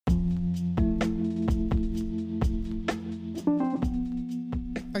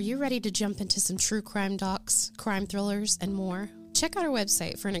Are you ready to jump into some true crime docs, crime thrillers, and more? Check out our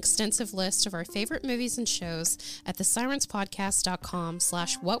website for an extensive list of our favorite movies and shows at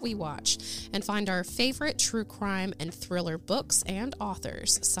thesirenspodcast.com/whatwewatch and find our favorite true crime and thriller books and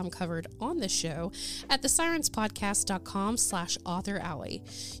authors, some covered on the show, at thesirenspodcast.com/author alley.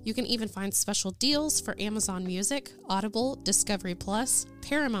 You can even find special deals for Amazon Music, Audible, Discovery Plus,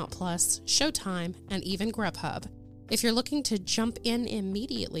 Paramount Plus, Showtime, and even Grubhub. If you're looking to jump in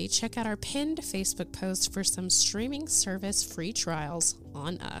immediately, check out our pinned Facebook post for some streaming service free trials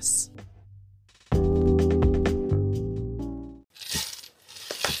on us.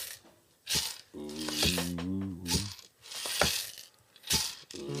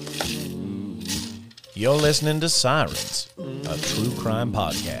 You're listening to Sirens, a true crime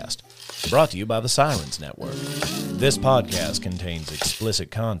podcast, brought to you by the Sirens Network. This podcast contains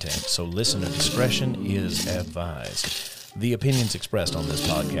explicit content, so listener discretion is advised. The opinions expressed on this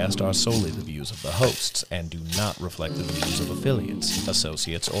podcast are solely the views of the hosts and do not reflect the views of affiliates,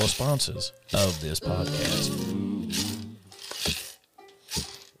 associates, or sponsors of this podcast.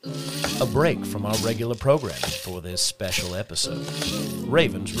 A break from our regular programming for this special episode,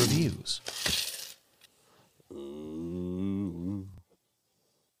 Raven's Reviews.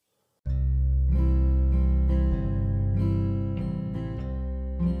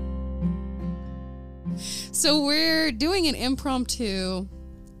 So we're doing an impromptu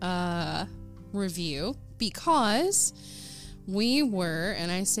review because we were,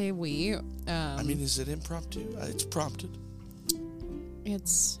 and I say we. Is it impromptu? It's prompted.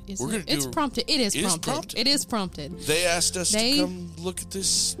 It's prompted. It is prompted. It is prompted. They asked us to come look at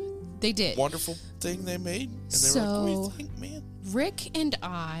this. They did. Wonderful thing they made, and they were like, "What do you think, man?" Rick and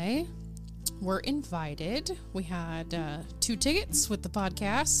I were invited. We had 2 tickets with the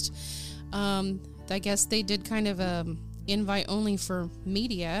podcast. I guess they did kind of a invite only for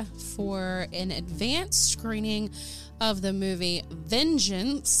media for an advanced screening of the movie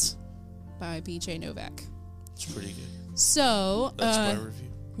Vengeance by B.J. Novak. It's pretty good. So, that's my review.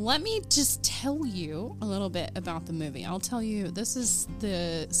 Let me just tell you a little bit about the movie. I'll tell you, this is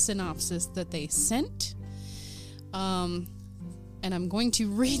the synopsis that they sent. And I'm going to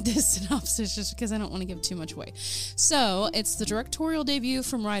read this synopsis just because I don't want to give too much away. So, it's the directorial debut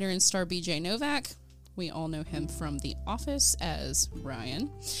from writer and star B.J. Novak. We all know him from The Office as Ryan.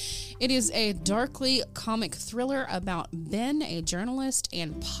 It is a darkly comic thriller about Ben, a journalist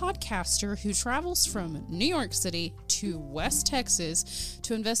and podcaster who travels from New York City to West Texas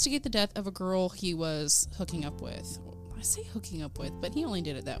to investigate the death of a girl he was hooking up with. I say hooking up with, but he only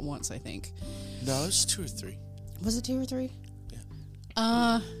did it that once, I think. No, it was 2 or 3. Was it 2 or 3? Yeah.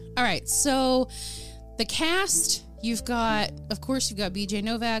 All right, so the cast... You've got B.J.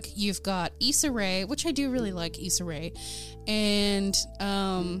 Novak, you've got Issa Rae, which I do really like Issa Rae, and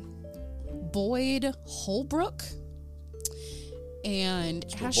Boyd Holbrook, and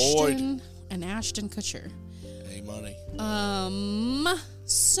Ashton Kutcher. Hey, money.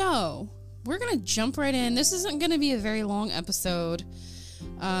 So, we're going to jump right in. This isn't going to be a very long episode.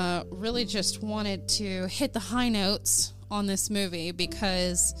 Really just wanted to hit the high notes on this movie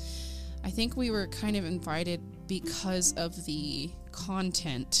because I think we were kind of invited because of the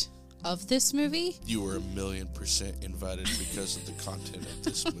content of this movie. You were 1,000,000% invited because of the content of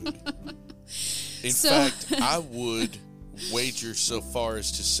this movie. In fact, I would wager so far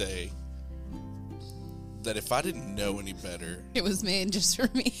as to say that if I didn't know any better, it was made just for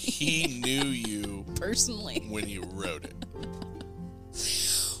me. He knew you personally when he wrote it.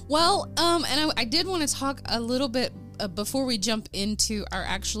 Well, and I did want to talk a little bit before we jump into our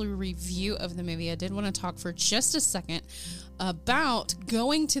actual review of the movie. I did want to talk for just a second about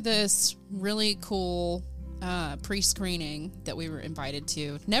going to this really cool pre-screening that we were invited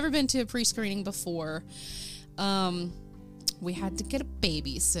to. Never been to a pre-screening before. We had to get a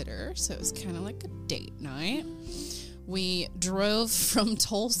babysitter, so it was kind of like a date night. We drove from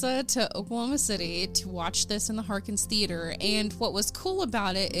Tulsa to Oklahoma City to watch this in the Harkins Theater, and what was cool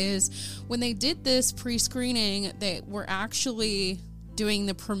about it is when they did this pre-screening, they were actually doing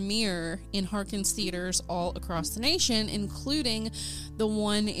the premiere in Harkins Theaters all across the nation, including the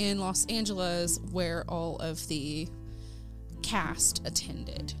one in Los Angeles where all of the cast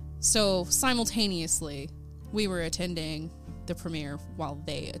attended. So simultaneously, we were attending the premiere while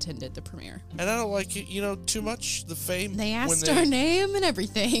they attended the premiere. And I don't like it, too much, the fame. They asked our name and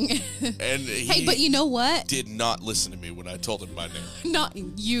everything. And hey, but you know what? Did not listen to me when I told him my name. Not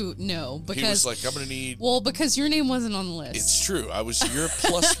you, no. Because he was like, I'm going to need... Well, because your name wasn't on the list. It's true. I was your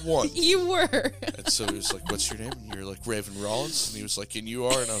 +1. You were. And so he was like, what's your name? And you're like, Raven Rollins. And he was like, and you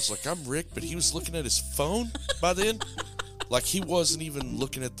are? And I was like, I'm Rick. But he was looking at his phone by then. Like, he wasn't even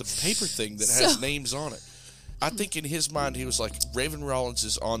looking at the paper thing that has names on it. I think in his mind, he was like, Raven Rollins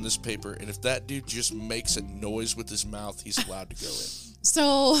is on this paper, and if that dude just makes a noise with his mouth, he's allowed to go in.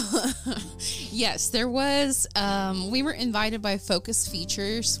 So, yes, there was, we were invited by Focus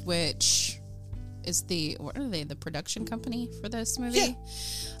Features, which is what are they, the production company for this movie? Yeah.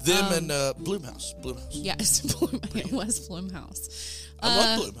 Them and Blumhouse. Yes, it was Blumhouse. I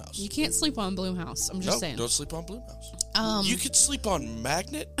love Blumhouse. You can't sleep on Blumhouse. I'm just saying. Don't sleep on Blumhouse. You could sleep on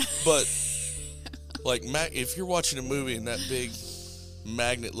Magnet, but like if you're watching a movie and that big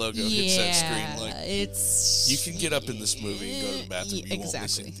Magnet logo hits that screen, like you can get up in this movie and go to the bathroom. You won't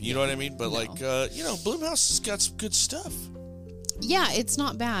miss anything. You know what I mean? But Blumhouse has got some good stuff. Yeah, it's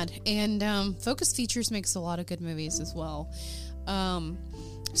not bad, and Focus Features makes a lot of good movies as well.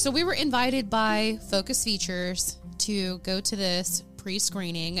 So we were invited by Focus Features to go to this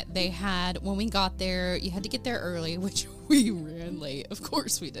pre-screening. They had, when we got there, you had to get there early, which we ran late. Of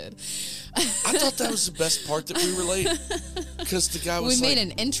course we did. I thought that was the best part, that we were late, because the guy was we made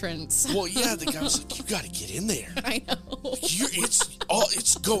an entrance. Well, yeah, the guy was like, you got to get in there. I know.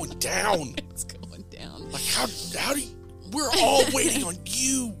 It's going down. It's going down. Like, how do you, we're all waiting on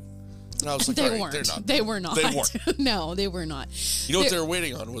you. And I was like, They weren't. They were not. They weren't. No, they were not. You know what they were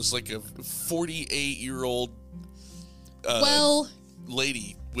waiting on was like a 48-year-old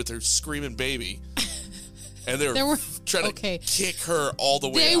lady with her screaming baby. And they were trying to kick her all the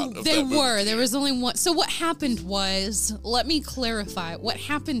way out of that movie. There was only one. So what happened was, let me clarify. What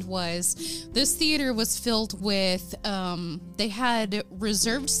happened was, this theater was filled with, they had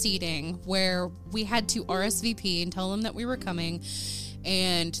reserved seating where we had to RSVP and tell them that we were coming.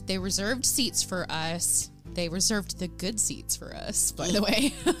 And they reserved seats for us. They reserved the good seats for us, by the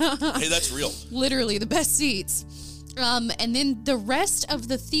way. Hey, that's real. Literally the best seats. And then the rest of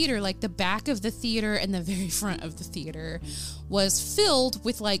the theater, like the back of the theater and the very front of the theater, was filled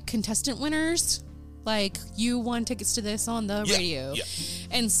with like contestant winners. Like, you won tickets to this on the radio. Yeah.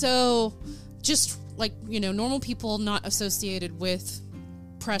 And so just like, normal people not associated with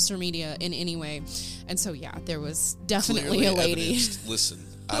press or media in any way. And so, yeah, there was definitely clearly a lady. Evidenced. Listen,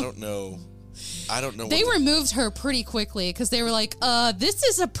 I don't know. They removed her pretty quickly because they were like, this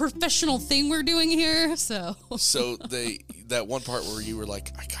is a professional thing we're doing here. So that one part where you were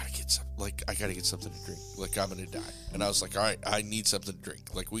like, I gotta get something to drink. Like, I'm gonna die. And I was like, all right, I need something to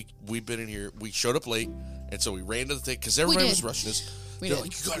drink. Like, we've been in here. We showed up late, and so we ran to the thing because everybody was rushing us. They're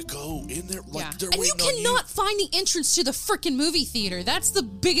like, you gotta go in there. Like, they're waiting on you. And you cannot find the entrance to the freaking movie theater. That's the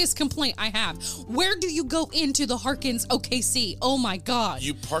biggest complaint I have. Where do you go into the Harkins OKC? Oh my God.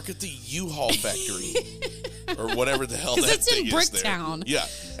 You park at the U-Haul factory or whatever the hell that thing is there. Because it's in Bricktown. Yeah.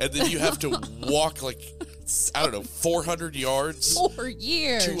 And then you have to walk like, I don't know, 400 yards. 4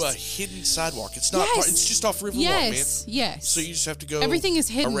 years. To a hidden sidewalk. It's not. It's just off Riverwalk, man. Yes. So you just have to go. Everything is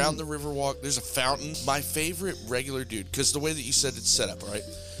hidden around the Riverwalk. There's a fountain. My favorite regular dude, because the way that you said it's set up, right?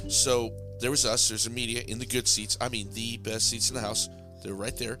 So there was us. There's a media in the good seats. I mean, the best seats in the house. They're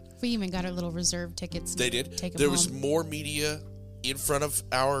right there. We even got our little reserve tickets. They did. There was more media in front of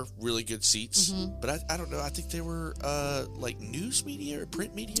our really good seats, but I don't know. I think they were like news media or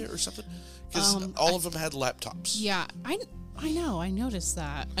print media or something. Because all of them had laptops. Yeah, I know. I noticed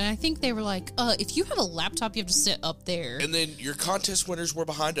that. And I think they were like, if you have a laptop, you have to sit up there. And then your contest winners were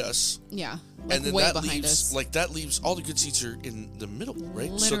behind us. Yeah. Like, and then that leaves all the good seats are in the middle, right?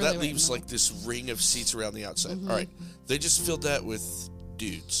 Literally so that leaves like this ring of seats around the outside. All right. They just filled that with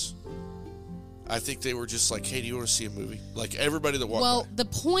dudes. I think they were just like, hey, do you want to see a movie? Like, everybody that walked by. The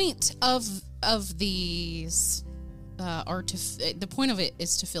point of these the point of it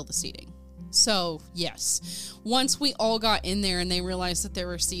is to fill the seating. So, yes. Once we all got in there and they realized that there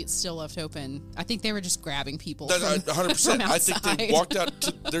were seats still left open, I think they were just grabbing people from 100%. I think outside. they walked out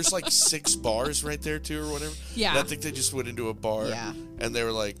there's like 6 bars right there, too, or whatever. Yeah. And I think they just went into a bar. Yeah. And they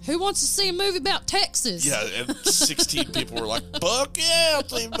were like, who wants to see a movie about Texas? Yeah, and 16 people were like, fuck yeah, I'll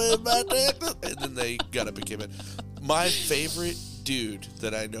see a movie about Texas. And then they got up and came in. My favorite dude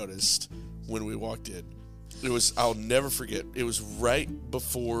that I noticed when we walked in, I'll never forget, it was right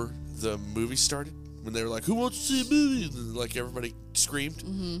before the movie started, when they were like, who wants to see a movie? And then, like, everybody screamed.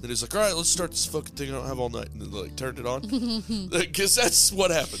 And he's like, all right, let's start this fucking thing I don't have all night. And then they, like, turned it on. Because that's what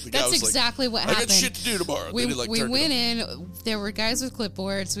happened. The guy was exactly like, what happened. I got shit to do tomorrow. We went in. There were guys with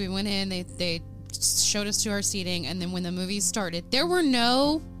clipboards. We went in. They showed us to our seating. And then when the movie started, there were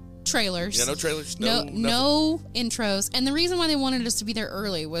no trailers. Yeah, no trailers. No intros. And the reason why they wanted us to be there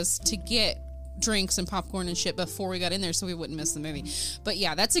early was to get drinks and popcorn and shit before we got in there so we wouldn't miss the movie. But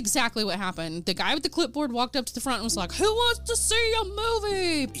yeah, that's exactly what happened. The guy with the clipboard walked up to the front and was like, "Who wants to see a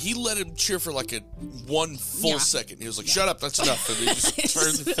movie?" He let him cheer for like one full second. He was like, "Shut up, that's enough." And he just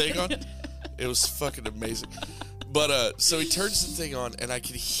turned the thing on. It was fucking amazing. But so he turns the thing on, and I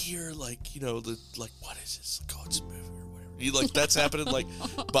could hear what is this? Like, oh, it's a movie or whatever. That's happening like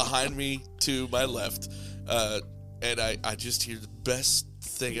behind me to my left, and I just hear the best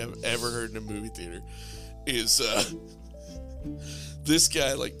thing I've ever heard in a movie theater is this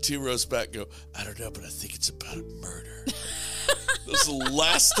guy like 2 rows back go, "I don't know, but I think it's about a murder." That was the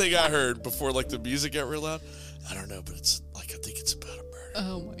last thing I heard before like the music got real loud. "I don't know, but it's like I think it's about a murder."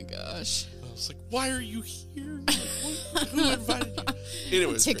 Oh my gosh. I was like, "Why are you here? Like, who invited you?"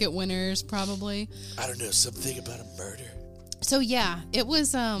 Anyways, ticket winners probably. I don't know, something about a murder. So yeah, it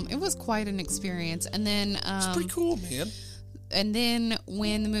was quite an experience. And then It's pretty cool, man. And then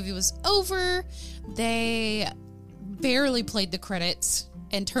when the movie was over, they barely played the credits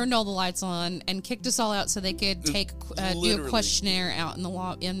and turned all the lights on and kicked us all out so they could do a questionnaire out in the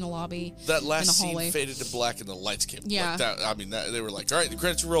lobby. That last in the scene hallway. faded to black and the lights came. Yeah. They were like, "All right, the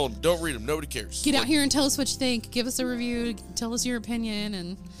credits are rolling. Don't read them. Nobody cares. Get out here and tell us what you think. Give us a review. Tell us your opinion."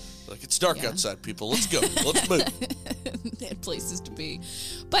 And like, it's dark outside, people. Let's go. Let's move. They had places to be.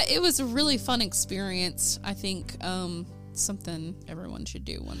 But it was a really fun experience. I think something everyone should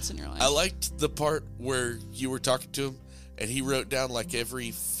do once in your life. I liked the part where you were talking to him and he wrote down like every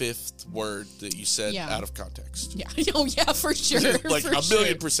 5th word that you said out of context. Yeah. Oh, yeah, for sure. Like for a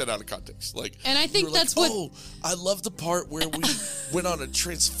million % out of context. Like, and I think that's like, "Oh, I love the part where we went on a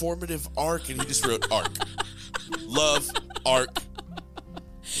transformative arc," and he just wrote arc. Love, arc.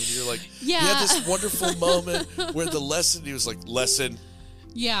 And you're like, yeah. He had this wonderful moment where the lesson, he was like, lesson,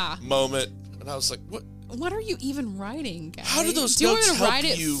 moment. And I was like, what are you even writing, guys? How do those notes help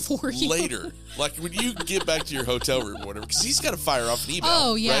you later? Like when you get back to your hotel room or whatever, because he's got to fire off an email.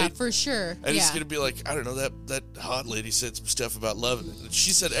 Oh, yeah, right? for sure. And he's going to be like, "I don't know, that hot lady said some stuff about loving it."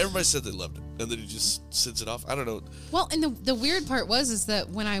 And everybody said they loved it. And then he just sends it off. I don't know. Well, and the weird part is that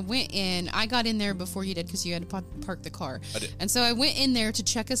when I went in, I got in there before you did because you had to park the car. I did. And so I went in there to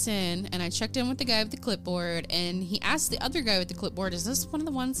check us in, and I checked in with the guy with the clipboard, and he asked the other guy with the clipboard, "Is this one of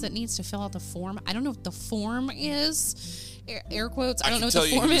the ones that needs to fill out the form?" I don't know what the form is. Air quotes. I don't know what the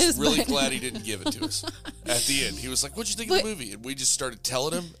form is. He was really glad he didn't give it to us. At the end, he was like, "What'd you think of the movie?" And we just started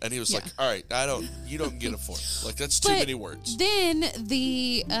telling him, and he was like, "All right, you don't get a form. Like that's too many words." Then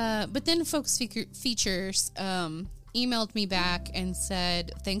then Focus Features emailed me back and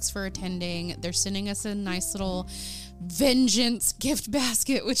said, "Thanks for attending. They're sending us a nice little Vengeance gift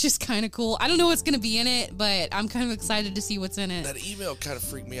basket," which is kind of cool. I don't know what's going to be in it, but I'm kind of excited to see what's in it. That email kind of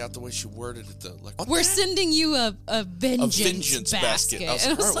freaked me out the way she worded it, though. Like, we're sending you a vengeance basket. I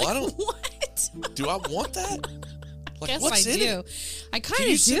was like, all right, what? Do I want that? Like, Yes, what's I in do. it? I kind Can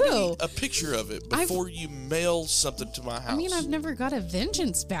you of send do. me a picture of it before you mail something to my house? I mean, I've never got a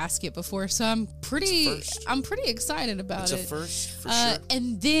vengeance basket before, so I'm pretty excited about it. It's a first for sure.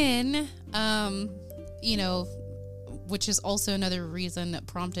 And then, which is also another reason that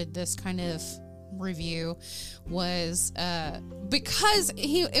prompted this kind of review was because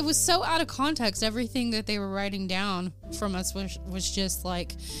it was so out of context. Everything that they were writing down from us was just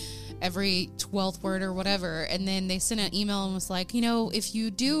like every 12th word or whatever. And then they sent an email and was like, if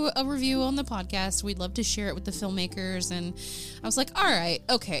you do a review on the podcast, we'd love to share it with the filmmakers. And I was like, all right,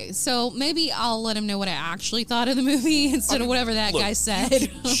 okay, so maybe I'll let him know what I actually thought of the movie instead of whatever that guy said. You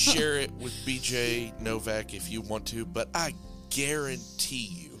can share it with BJ Novak if you want to, but I guarantee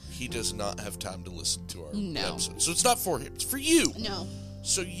you he does not have time to listen to our episode. So it's not for him. It's for you. No.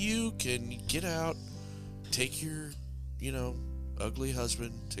 So you can get out, take your, ugly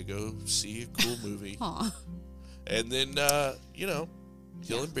husband to go see a cool movie. Aw. And then,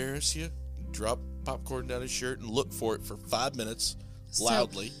 he'll embarrass you, drop popcorn down his shirt, and look for it for 5 minutes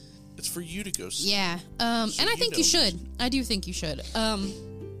loudly. It's for you to go see. Yeah. And I think you should. I do think you should.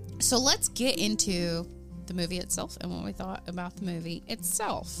 So let's get into the movie itself and what we thought about the movie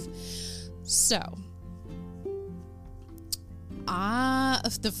itself. So,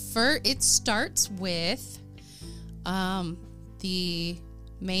 it starts with the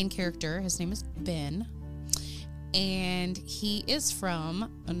main character. His name is Ben, and he is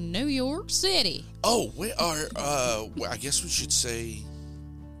from New York City. Oh, I guess we should say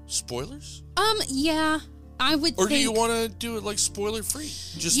spoilers? Yeah, I would Or think, do you want to do it like spoiler free?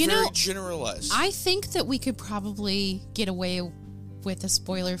 Just very generalized. I think that we could probably get away with a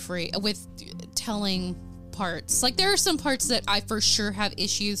spoiler free, with telling parts. Like, there are some parts that I for sure have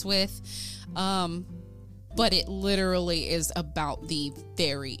issues with, but it literally is about the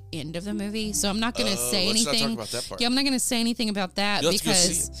very end of the movie. So I'm not going to say let's anything. not talk about that part. Yeah, I'm not going to say anything about that You'll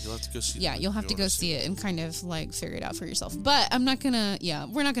because have to go see it. yeah, you'll have to go see it and kind of like figure it out for yourself. But I'm not going to,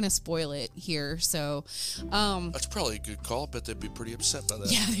 we're not going to spoil it here. So, That's probably a good call. I bet they'd be pretty upset by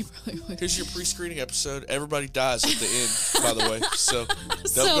that. yeah, they probably would. Here's your pre-screening episode. Everybody dies at the end, by the way. So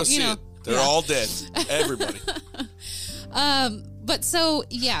don't go see it. They're yeah. all dead. Everybody. But so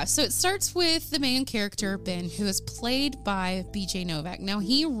it starts with the main character, Ben, who is played by BJ Novak. Now,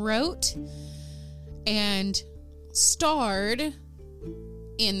 he wrote and starred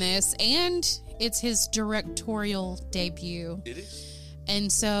in this, and it's his directorial debut. It is.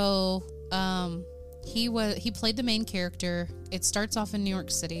 And so he played the main character. It starts off in New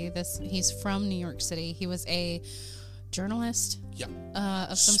York City. He's from New York City. He was a journalist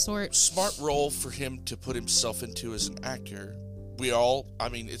of some sort. Smart role for him to put himself into as an actor.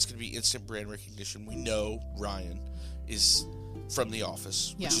 It's going to be instant brand recognition. We know Ryan is from The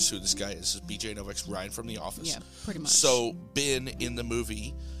Office, which is who this guy is. This is BJ Novak's Ryan from The Office. Yeah, pretty much. So Ben in the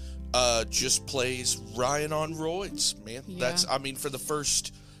movie just plays Ryan on roids, man. Yeah. For the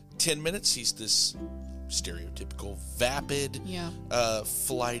first 10 minutes, he's this stereotypical, vapid,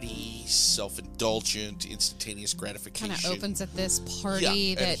 flighty, self-indulgent, instantaneous gratification. Kind of opens at this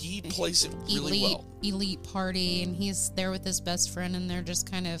party that and he plays it really well. Elite party, and he's there with his best friend, and they're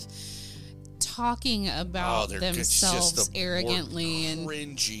just kind of talking about themselves arrogantly and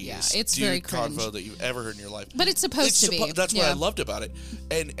cringy. It's very cringe convo that you've ever heard in your life. But it's supposed to be. That's what I loved about it.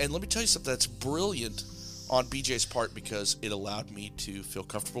 And let me tell you something that's brilliant on BJ's part, because it allowed me to feel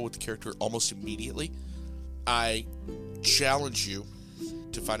comfortable with the character almost immediately. I challenge you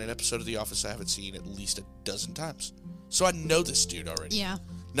to find an episode of The Office I haven't seen at least a dozen times. So I know this dude already. Yeah.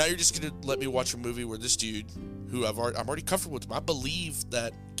 Now you're just going to let me watch a movie where this dude, who I'm already comfortable with him. I believe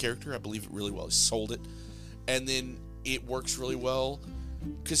that character. I believe it really well. He sold it. And then it works really well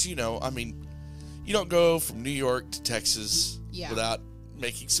because, you don't go from New York to Texas without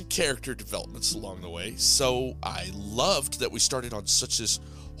making some character developments along the way. So I loved that we started on such this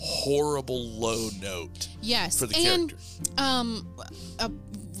horrible low note. Yes, for the character. A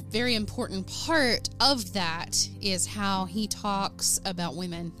very important part of that is how he talks about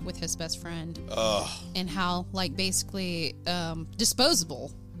women with his best friend, and how basically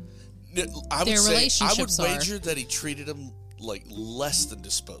disposable relationships I would wager that he treated them like less than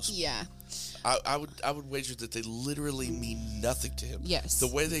disposable. Yeah. I would wager that they literally mean nothing to him. Yes. The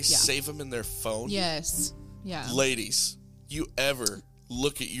way they save them in their phone. Yes. Yeah. Ladies, you ever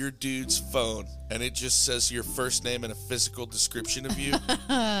look at your dude's phone and it just says your first name and a physical description of you?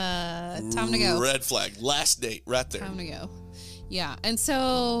 Time to go. Red flag. Last date right there. Time to go. Yeah. And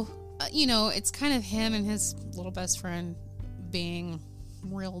so, it's kind of him and his little best friend being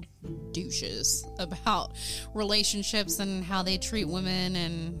real douches about relationships and how they treat women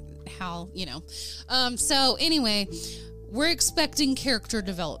and how, so anyway, we're expecting character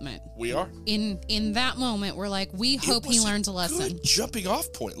development. We are. In that moment, we're like, we hope he learns a lesson. Good jumping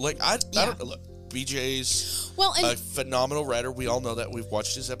off point. I don't know. Look, BJ's a phenomenal writer. We all know that. We've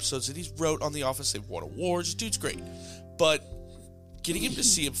watched his episodes that he's wrote on The Office. They've won awards. Dude's great. But getting him to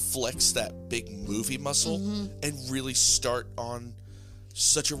see him flex that big movie muscle and really start on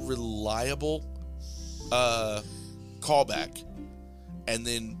such a reliable callback, and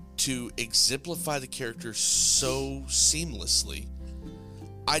then to exemplify the character so seamlessly,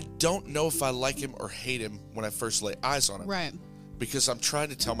 I don't know if I like him or hate him when I first lay eyes on him. Right. Because I'm trying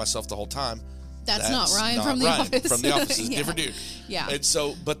to tell myself the whole time, that's not Ryan from The Office. From The Office. It's a different dude. Yeah. And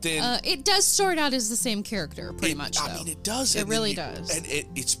so, but then it does start out as the same character, pretty much, though. I mean, it does. It really does. And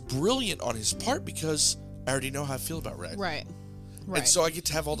it's brilliant on his part because I already know how I feel about Ryan. Right. And so I get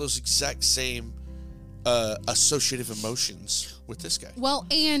to have all those exact same associative emotions with this guy. Well,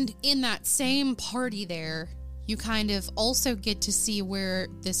 and in that same party there, you kind of also get to see where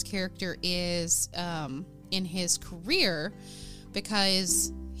this character is in his career,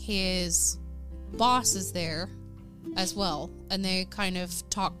 because his boss is there as well, and they kind of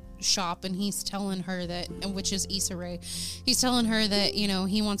talk shop, and he's telling her that, and which is Issa Rae, he's telling her that,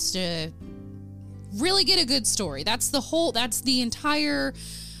 he wants to really get a good story. That's the entire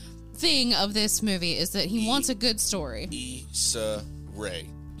thing of this movie, is that he wants a good story. Issa Rae.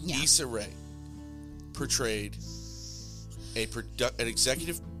 Yeah. Issa Rae portrayed an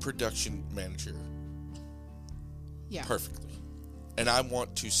executive production manager perfectly. And I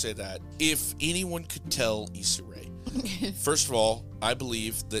want to say that if anyone could tell Issa Rae, first of all, I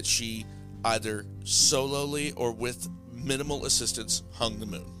believe that she either solely or with minimal assistance hung the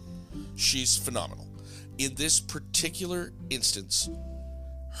moon. She's phenomenal. In this particular instance,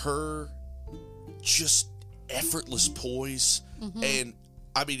 her just effortless poise. Mm-hmm. And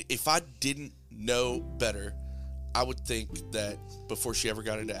I mean, if I didn't know better, I would think that before she ever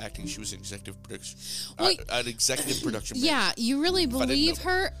got into acting, she was an executive production, an executive production manager. Yeah, you really believe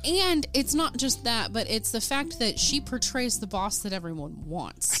know her, and it's not just that, but it's the fact that she portrays the boss that everyone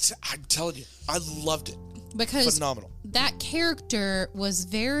wants. I'm telling you, I loved it. Because phenomenal. That character was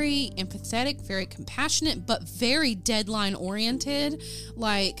very empathetic, very compassionate, but very deadline oriented.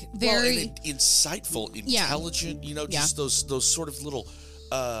 Like very and insightful, intelligent. You know, just those sort of little,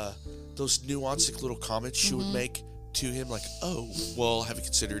 those nuanced little comments she would make to him, like, "Oh, well, have you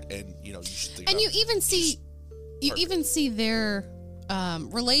considered?" And you know, you should think. And about you even see their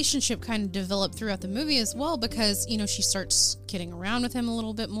relationship kind of develop throughout the movie as well, because you know she starts kidding around with him a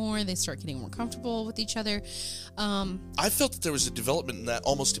little bit more. They start getting more comfortable with each other. I felt that there was a development in that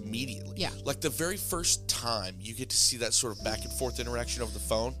almost immediately. Yeah, like the very first time you get to see that sort of back and forth interaction over the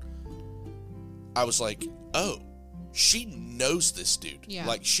phone, I was like, oh, she knows this dude. Yeah,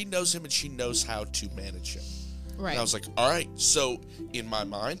 like she knows him and she knows how to manage him. Right. And I was like, all right. So in my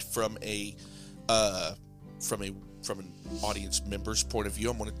mind, from an audience member's point of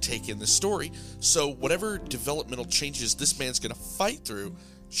view, I'm going to take in this story. So whatever developmental changes this man's going to fight through,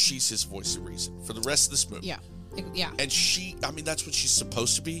 she's his voice of reason for the rest of this movie. Yeah. Yeah. And that's what she's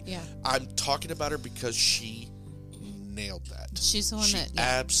supposed to be. Yeah. I'm talking about her because she nailed that. She's the one that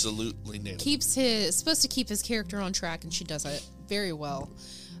absolutely nailed it. Supposed to keep his character on track, and she does it very well.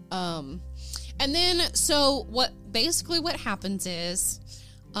 And then, so what happens is,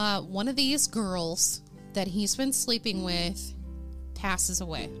 one of these girls that he's been sleeping with passes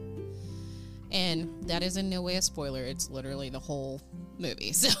away. And that is in no way a spoiler. It's literally the whole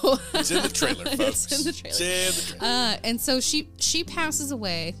movie. So it's in the trailer, folks. It's in the trailer. And so she passes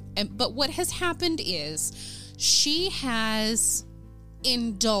away. But what has happened is she has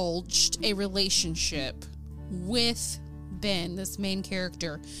indulged a relationship with Ben, this main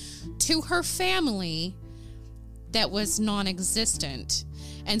character, to her family that was non-existent.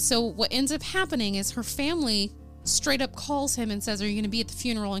 And so what ends up happening is her family straight up calls him and says, are you going to be at the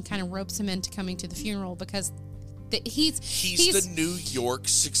funeral? And kind of ropes him into coming to the funeral because he's the New York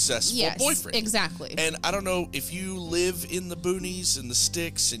successful boyfriend. Exactly. And I don't know if you live in the boonies and the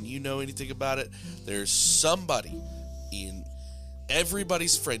sticks and you know anything about it. There's somebody in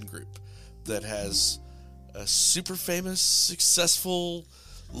everybody's friend group that has a super famous, successful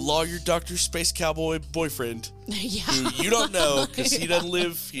lawyer, doctor, space cowboy boyfriend who you don't know because he doesn't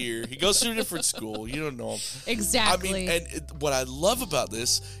live here. He goes to a different school. You don't know him. Exactly. I mean, and what I love about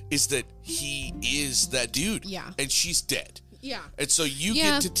this is that he is that dude. Yeah. And she's dead. Yeah. And so you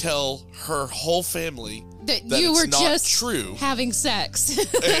get to tell her whole family that you were not just true. Having sex.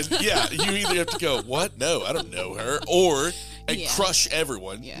 And you either have to go, what? No, I don't know her. And crush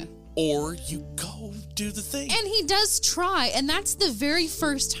everyone. Yeah. Or you go do the thing. And he does try. And that's the very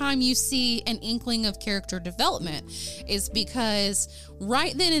first time you see an inkling of character development, is because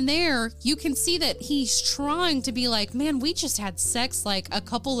right then and there, you can see that he's trying to be like, man, we just had sex like a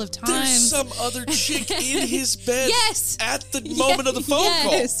couple of times. There's some other chick in his bed yes. at the moment of the phone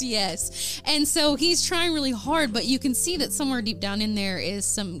call. Yes. And so he's trying really hard, but you can see that somewhere deep down in there is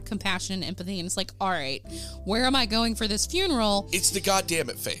some compassion and empathy. And it's like, all right, where am I going for this funeral? It's the goddamn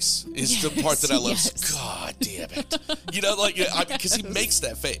it face is the part that I love. Yes. God damn it. You know, like, because he makes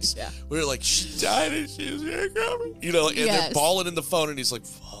that face. Yeah. We're like, she died and she was here coming. You know, and they're bawling in the phone and he's like,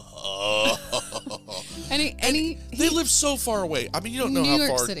 fuck. They live so far away. I mean, you don't know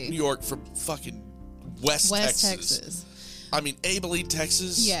how far New York from fucking West Texas. I mean, Abilene,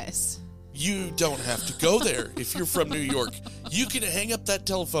 Texas. Yes. You don't have to go there if you're from New York. You can hang up that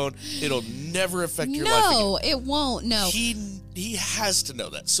telephone. It'll never affect your life again. No, it won't. No. He has to know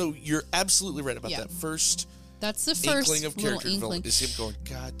that. So you're absolutely right about that first. That's the first inkling of character inkling. development is him going,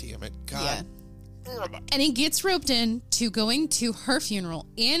 God damn it. God. Yeah. And he gets roped in to going to her funeral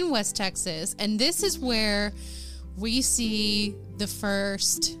in West Texas. And this is where we see the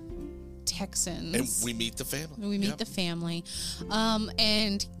first Texans. And we meet the family. We meet the family.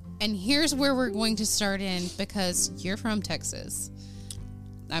 And here's where we're going to start in, because you're from Texas.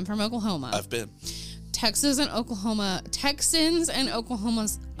 I'm from Oklahoma. I've been. Texans and Oklahoma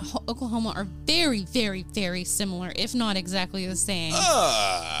are very, very, very similar, if not exactly the same,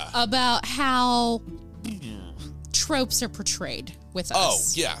 about how tropes are portrayed with us. Oh,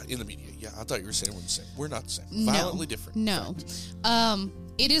 yeah, in the media. Yeah, I thought you were saying we're the same. We're not the same. Violently different. No.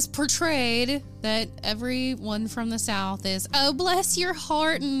 It is portrayed that everyone from the South is, oh, bless your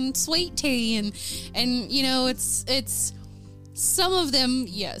heart and sweet tea, and you know, it's some of them,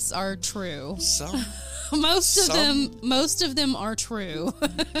 yes, are true. Some. most of them are true.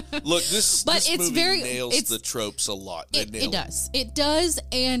 Look, this movie nails the tropes a lot. It does.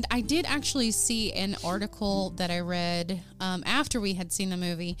 And I did actually see an article that I read after we had seen the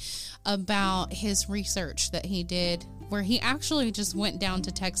movie about his research that he did, where he actually just went down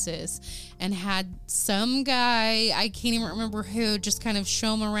to Texas and had some guy, I can't even remember who, just kind of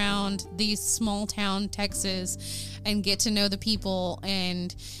show him around these small town Texas and get to know the people.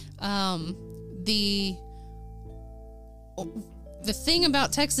 And the thing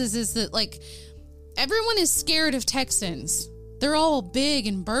about Texas is that, like, everyone is scared of Texans. They're all big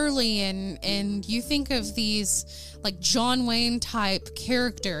and burly, and you think of these like John Wayne type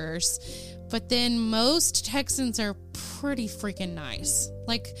characters, but then most Texans are pretty freaking nice.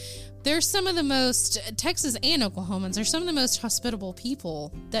 Like, they're some of the most, Texas and Oklahomans are some of the most hospitable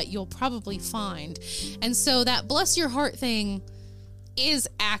people that you'll probably find. And so that bless your heart thing is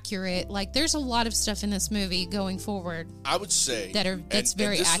accurate. Like, there's a lot of stuff in this movie going forward, I would say, that's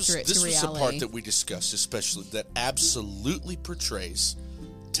very accurate to reality. This was the part that we discussed, especially, that absolutely portrays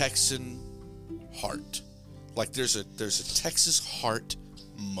Texan heart. Like, there's a Texas heart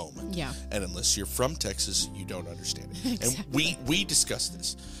moment. Yeah. And unless you're from Texas, you don't understand it. Exactly. And we discussed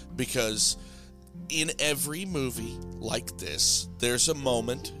this because in every movie like this, there's a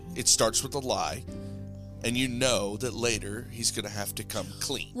moment, it starts with a lie, and you know that later he's going to have to come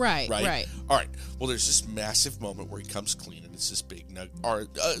clean. Right. All right. Well, there's this massive moment where he comes clean, and it's this big nugget,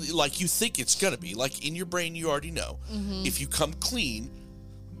 like you think it's going to be. Like, in your brain, you already know. Mm-hmm. If you come clean,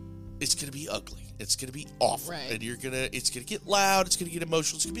 it's going to be ugly. It's going to be awful. Right. And it's going to get loud. It's going to get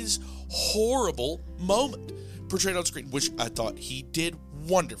emotional. It's going to be this horrible moment portrayed on screen, which I thought he did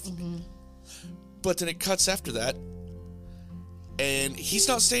wonderfully. Mm-hmm. But then it cuts after that, and he's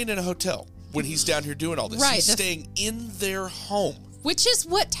not staying in a hotel when he's down here doing all this. Right. He's staying in their home. Which is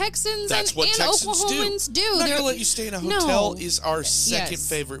what Texans and Oklahomans do. I'm not going to let you stay in a hotel is our second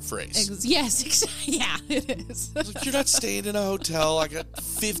favorite phrase. Yeah, it is. Like, you're not staying in a hotel. I got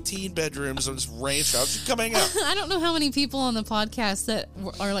 15 bedrooms on this ranch house. Just come hang out. I don't know how many people on the podcast that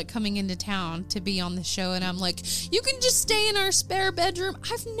are like coming into town to be on the show, and I'm like, you can just stay in our spare bedroom.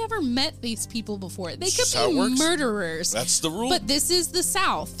 I've never met these people before. They could be murderers. That's the rule. But this is the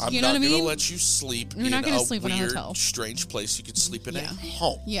South. You know what I mean? I'm not going to let you sleep in a weird, strange place. You could sleep in a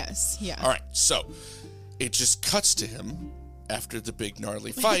home. Yes, yeah. All right, so it just cuts to him after the big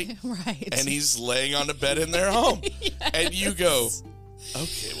gnarly fight. Right. And he's laying on a bed in their home. Yes. And you go,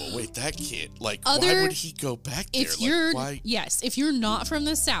 okay, well, wait, that kid, like, why would he go back there? If you're not from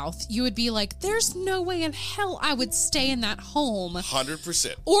the South, you would be like, there's no way in hell I would stay in that home.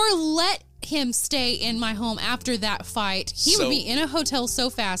 100%. Or let him stay in my home after that fight. He would be in a hotel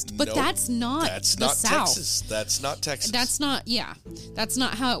so fast, but that's not the South. Texas. That's not Texas. That's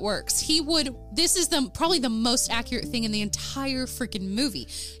not how it works. This is probably the most accurate thing in the entire freaking movie.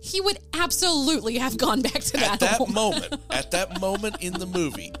 He would absolutely have gone back to that home. At that moment in the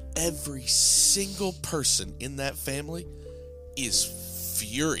movie, every single person in that family is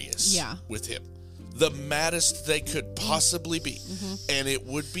furious with him. The maddest they could possibly be. Mm-hmm. And it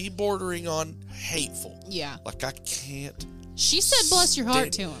would be bordering on hateful. Yeah. Like, I can't. She said bless your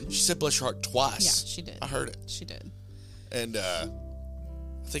heart to him. She said bless your heart twice. Yeah, she did. I heard it. She did. And I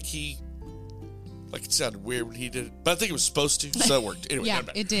think it sounded weird when he did it, but I think it was supposed to, so it worked. Anyway, yeah,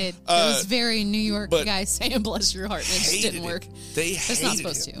 it did. It was very New York guy saying bless your heart, and it just didn't work. It's not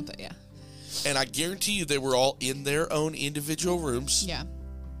supposed to, but yeah. And I guarantee you they were all in their own individual rooms. Yeah.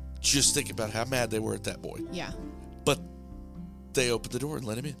 Just think about how mad they were at that boy. Yeah. But they opened the door and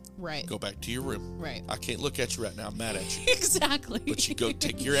let him in. Right. Go back to your room. Right. I can't look at you right now. I'm mad at you. Exactly. But you go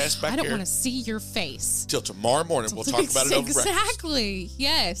take your ass back I there. don't want to see your face. Till tomorrow morning. We'll talk about it over breakfast. Exactly.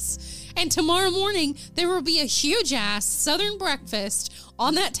 Yes. And tomorrow morning, there will be a huge-ass Southern breakfast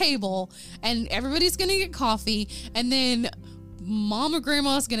on that table, and everybody's going to get coffee, and then Mom or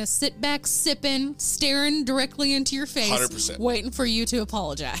Grandma's going to sit back sipping, staring directly into your face, 100%. waiting for you to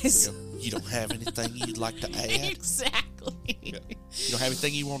apologize. You don't have anything you'd like to add? Exactly. Yeah. You don't have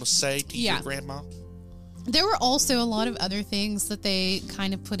anything you want to say to your grandma? There were also a lot of other things that they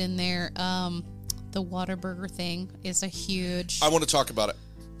kind of put in there. The Whataburger thing is a huge I want to talk about it.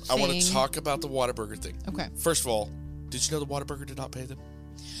 thing. I want to talk about the Whataburger thing. Okay. First of all, did you know the Whataburger did not pay them?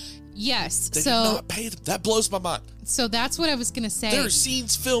 Yes. They did not pay them. That blows my mind. So that's what I was going to say. There are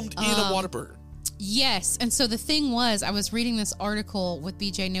scenes filmed in a Whataburger. Yes. And so the thing was, I was reading this article with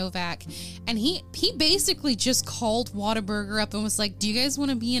BJ Novak, and he basically just called Whataburger up and was like, do you guys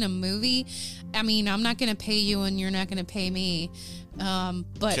want to be in a movie? I mean, I'm not going to pay you and you're not going to pay me, I'll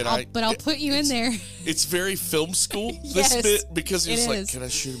put you in there. It's very film school, this Yes, bit, because it's it like, is. can I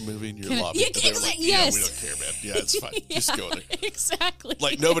shoot a movie in your Can I- lobby? Yeah, And they're like, yes. we don't care, man. Yeah, it's fine. Just go there. Exactly.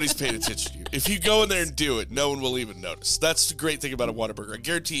 Like, nobody's paying attention to you. If you go in there and do it, no one will even notice. That's the great thing about a Whataburger. I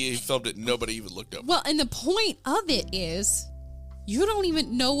guarantee you he filmed it and nobody even looked up. Well, and the point of it is, you don't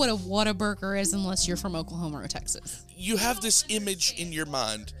even know what a Whataburger is unless you're from Oklahoma or Texas. You have this image in your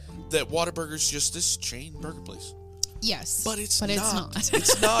mind that Whataburger's just this chain burger place. Yes, But it's not.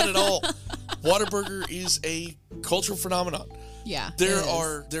 It's not at all. Whataburger is a cultural phenomenon. Yeah,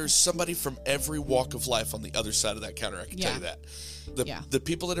 There's somebody from every walk of life on the other side of that counter. I can tell Yeah. you that. Yeah. The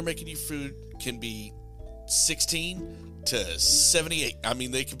people that are making you food can be 16 to 78. I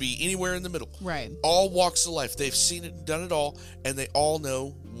mean, they could be anywhere in the middle. Right. All walks of life. They've seen it and done it all, and they all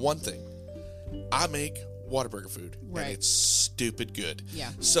know one thing. I make Whataburger food, Right. and it's stupid good.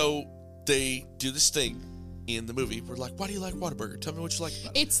 Yeah. So they do this thing in the movie. We're like, why do you like Whataburger? Tell me what you like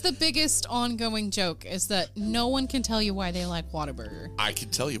about it. It's the biggest ongoing joke is that no one can tell you why they like Whataburger. I can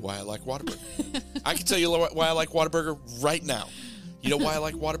tell you why I like Whataburger. I can tell you why I like Whataburger right now. You know why I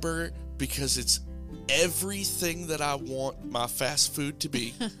like Whataburger? Because it's everything that I want my fast food to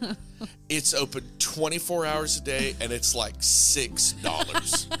be. It's open 24 hours a day, and it's like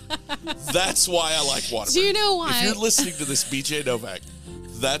 $6. That's why I like Whataburger. Do you know why? If you're listening to this, BJ Novak,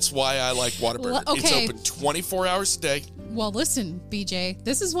 that's why I like Whataburger. Well, okay. It's open 24 hours a day. Well, listen, BJ,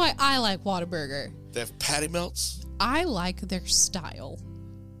 this is why I like Whataburger. They have patty melts. I like their style.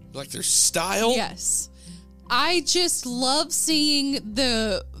 You like their style? Yes. I just love seeing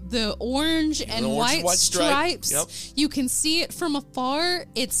the orange and orange and white white stripe. stripes. Yep. You can see it from afar.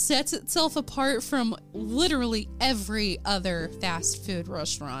 It sets itself apart from literally every other fast food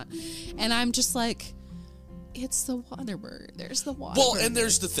restaurant. And I'm just like, it's the Whataburger. There's the Whataburger. Well, and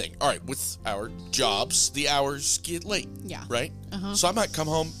there's the thing. All right, with our jobs, the hours get late. Yeah. Right? Uh-huh. So I might come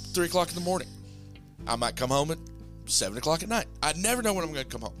home 3 o'clock in the morning. I might come home at 7 o'clock at night. I never know when I'm going to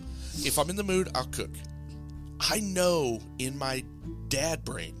come home. If I'm in the mood, I'll cook. I know in my dad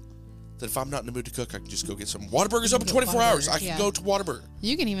brain that if I'm not in the mood to cook, I can just go get some. Whataburger's open 24 hours. I can yeah. go to Whataburger.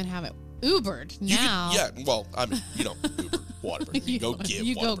 You can even have it Ubered You now. can, yeah, well, I mean, Uber, Whataburger. You go get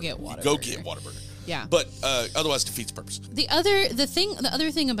You Whataburger. go get You go Whataburger. get Whataburger. Yeah. But otherwise, defeats purpose. The other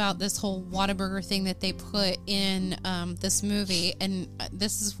thing about this whole Whataburger thing that they put in this movie, and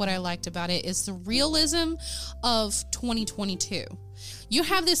this is what I liked about it, is the realism of 2022. You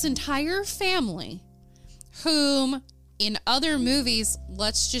have this entire family whom, in other movies,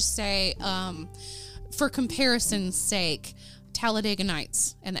 let's just say, for comparison's sake, Talladega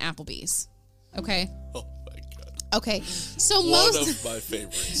Nights and the Applebee's. Okay? Oh, my God. Okay. So One most of my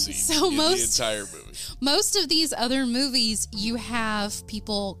favorite scenes So in most- the entire movie. Most of these other movies, you have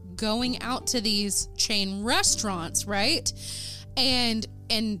people going out to these chain restaurants, right? And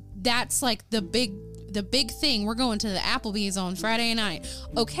that's like the big thing. We're going to the Applebee's on Friday night.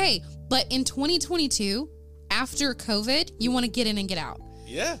 Okay, but in 2022, after COVID, you want to get in and get out.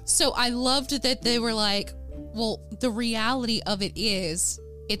 Yeah. So I loved that they were like, well, the reality of it is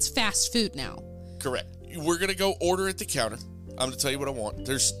it's fast food now. Correct. We're going to go order at the counter. I'm going to tell you what I want.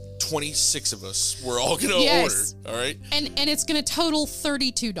 There's 26 of us. We're all going to Yes. order. All right? And it's going to total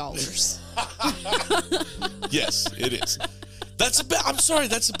 $32. Yes, it is. I'm sorry.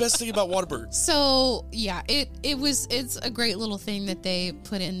 That's the best thing about Whataburger. So yeah, it's a great little thing that they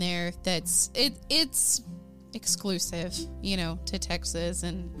put in there. It's exclusive, to Texas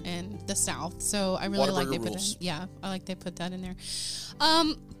and the South. So I really like Whataburger they put rules. that. Yeah, I like they put that in there.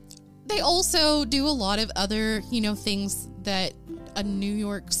 They also do a lot of other things that a New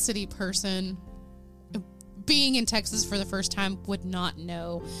York City person being in Texas for the first time would not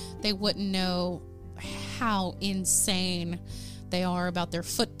know. They wouldn't know how insane they are about their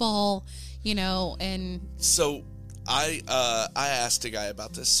football, and So I asked a guy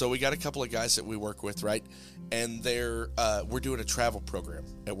about this. So we got a couple of guys that we work with, right? And we're doing a travel program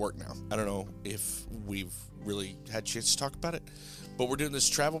at work now. I don't know if we've really had a chance to talk about it, but we're doing this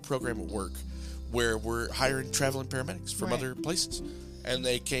travel program at work where we're hiring traveling paramedics from Right. other places. And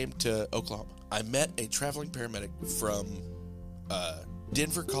they came to Oklahoma. I met a traveling paramedic from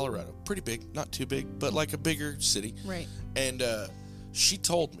Denver, Colorado. Pretty big, not too big, but like a bigger city. right. And she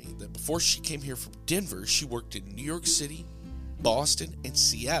told me that before she came here from Denver, she worked in New York City, Boston, and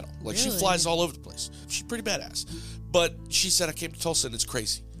Seattle. Like, she Really? flies all over the place. She's pretty badass. But she said, I came to Tulsa and it's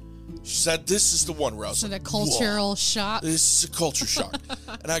crazy. She said, this is the one where I was So the like, cultural "Whoa, shock. this is a culture shock.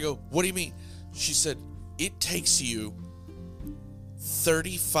 And I go, what do you mean? She said, it takes you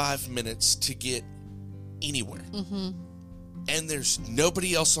 35 minutes to get anywhere. Mm-hmm. And there's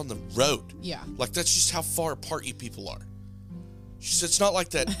nobody else on the road. Yeah. Like, that's just how far apart you people are. She said, it's not like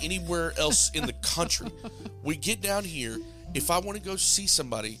that anywhere else in the country. We get down here, if I want to go see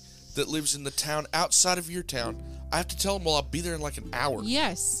somebody that lives in the town outside of your town, I have to tell them, well, I'll be there in like an hour.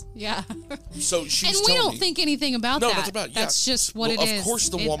 Yes. Yeah. So she's and we don't think anything about that. No, nothing about it. That's just what it is. Of course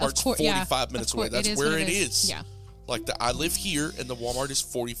the Walmart's 45 minutes away. That's where it is. Yeah. Like, I live here, and the Walmart is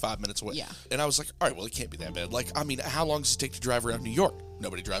 45 minutes away. Yeah. And I was like, all right, well, it can't be that bad. Like, I mean, how long does it take to drive around New York?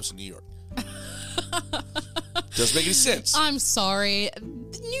 Nobody drives in New York. Doesn't make any sense. I'm sorry.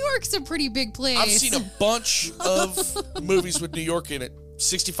 New York's a pretty big place. I've seen a bunch of movies with New York in it.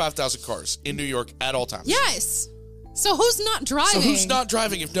 65,000 cars in New York at all times. Yes. So who's not driving? So who's not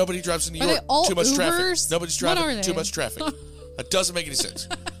driving if nobody drives in New Are York? they all Too much Ubers? traffic. Nobody's driving. What are Too they? much traffic. That doesn't make any sense.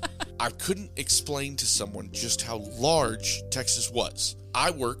 I couldn't explain to someone just how large Texas was.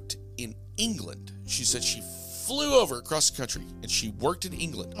 I worked in England. She said she flew over across the country and she worked in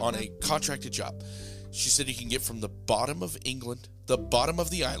England on a contracted job. She said you can get from the bottom of England, the bottom of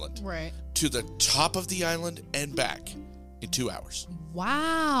the island, right, to the top of the island and back in 2 hours.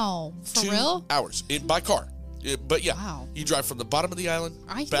 Wow. For 2 real? hours by car. But yeah, Wow. you drive from the bottom of the island,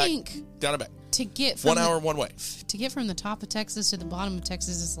 I back, think down and back. to get from 1 hour one way. To get from the top of Texas to the bottom of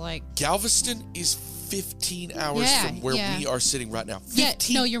Texas is like Galveston is 15 hours from where we are sitting right now.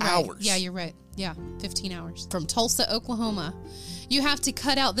 15 no, you're hours. right. Yeah, you're right. Yeah, 15 hours. From Tulsa, Oklahoma. You have to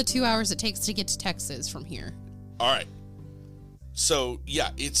cut out the 2 hours it takes to get to Texas from here. All right. So, yeah,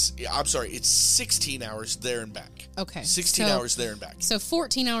 it's 16 hours there and back. Okay. 16 hours there and back. So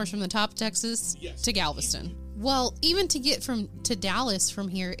 14 hours from the top of Texas to Galveston. Well, even to get to Dallas from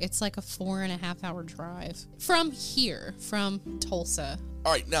here, it's like a 4.5 hour drive. From here, from Tulsa.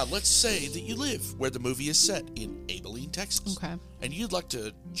 All right, now let's say that you live where the movie is set in Abilene, Texas. Okay. And you'd like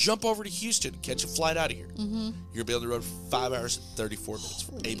to jump over to Houston and catch a flight out of here. Mm-hmm. You're going to be on the road for 5 hours and 34 minutes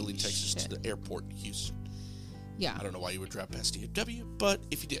from Abilene, Texas to the airport in Houston. Yeah. I don't know why you would drive past DFW, but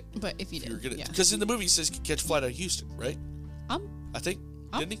if you did. But if you did, yeah. Because in the movie it says you can catch a flight out of Houston, right? I think,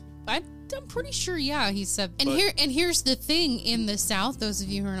 didn't he? I'm pretty sure, yeah, he said. And But- here's the thing in the South, those of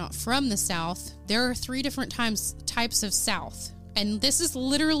you who are not from the South, there are 3 different types of South. And this is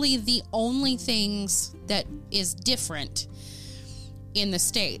literally the only things that is different in the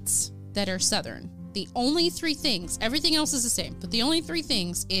states that are Southern. The only 3 things, everything else is the same, but the only 3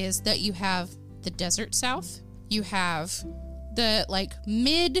 things is that you have the desert South, you have the like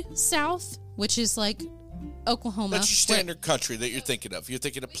mid-South, which is like Oklahoma. That's your standard country that you're thinking of. You're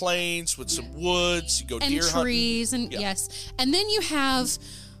thinking of plains with some woods. You go and deer trees hunting. and yes. And then you have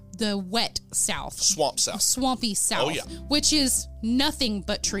the wet South. Swamp South. Swampy South. Oh, yeah. Which is nothing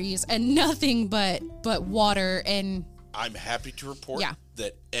but trees and nothing but water and I'm happy to report Yeah.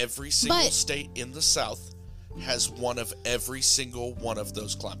 that every single state in the South has one of every single one of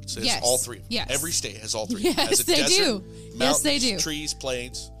those climates. It has Yes. all 3 of them. Yes. Every state has all 3. Yes, Has a they desert, do. Mountains, Yes, they do. Trees,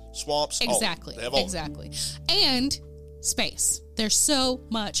 plains, swamps. all of them. exactly. They have all. Exactly. And space. There's so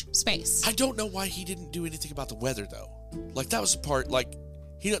much space. I don't know why he didn't do anything about the weather though. Like that was the part. Like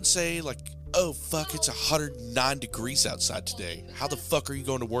he doesn't say like, "Oh fuck, it's 109 degrees outside today. How the fuck are you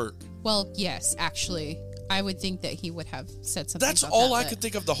going to work?" Well, yes, actually. I would think that he would have said something That's about all that, I but- could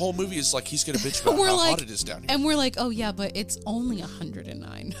think of. The whole movie is like he's going to bitch about We're how like- hot it is down here. And we're like, oh yeah, but it's only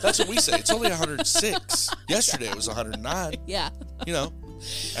 109. That's what we say. It's only 106. Yesterday it was 109. Yeah. You know,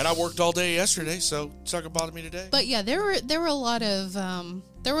 and I worked all day yesterday, so it's not gonna bother me today. But yeah, there were a lot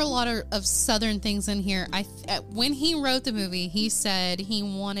of Southern things in here. When he wrote the movie, he said he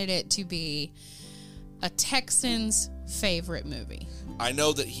wanted it to be a Texan's favorite movie. I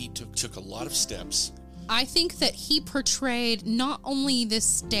know that he took a lot of steps. I think that he portrayed not only this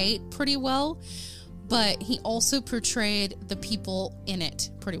state pretty well, but he also portrayed the people in it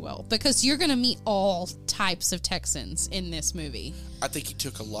pretty well. Because you're going to meet all types of Texans in this movie. I think he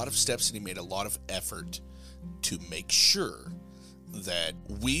took a lot of steps and he made a lot of effort to make sure that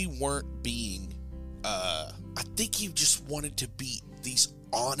we weren't being I think he just wanted to be these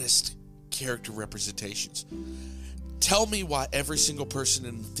honest character representations. Tell me why every single person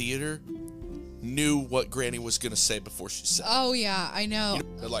in the theater knew what Granny was going to say before she said it. Oh, yeah, I know. You know,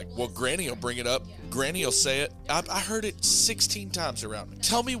 they're like, well, Granny will bring it up. Granny will say it. I heard it 16 times around me.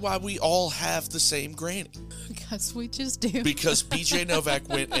 Tell me why we all have the same Granny. Because we just do. Because BJ Novak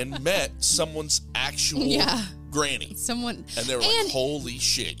went and met someone's actual Granny. Someone. And they were like, holy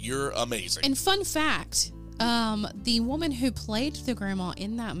shit, you're amazing. And fun fact, the woman who played the grandma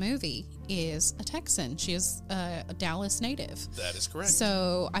in that movie is a Texan. She is a Dallas native. That is correct.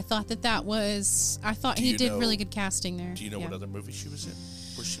 So I thought I thought he did really good casting there. Do you know what other movie she was in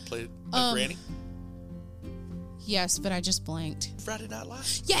where she played a Granny? Yes, but I just blanked. Friday Night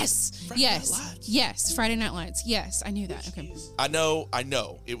Lights. Yes. Friday yes. Night Lights. Yes. Friday Night Lights. Yes, I knew that. Okay. I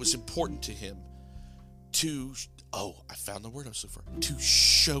know. It was important to him to, I found the word I was looking for, to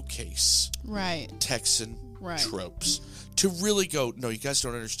showcase Right. Texan Right. tropes. To really go, no, you guys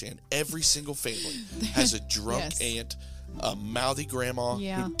don't understand. Every single family has a drunk Yes. aunt, a mouthy grandma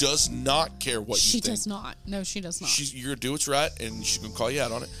Yeah. who does not care what She you think. does not. No, she does not. You're going to do what's right, and she's going to call you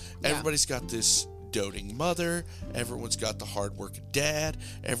out on it. Yeah. Everybody's got this doting mother. Everyone's got the hard-working dad.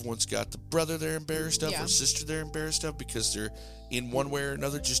 Everyone's got the brother they're embarrassed of Yeah. or sister they're embarrassed of because they're, in one way or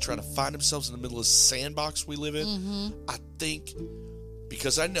another, just trying to find themselves in the middle of the sandbox we live in. Mm-hmm. I think,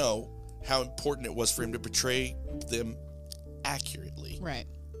 because I know how important it was for him to portray them accurately Right.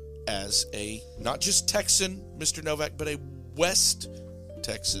 as a, not just Texan, Mr. Novak, but a West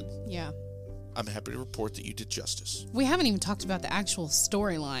Texan. Yeah. I'm happy to report that you did justice. We haven't even talked about the actual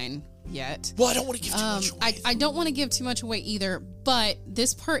storyline yet. Well, I don't want to give too much away. I don't want to give too much away either, but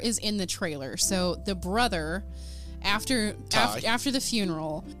this part is in the trailer. So the brother, after the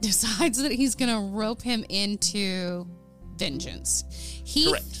funeral, decides that he's going to rope him into vengeance.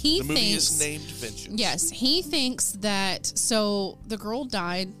 Correct. He the movie thinks, is named Vengeance. Yes, he thinks that, so the girl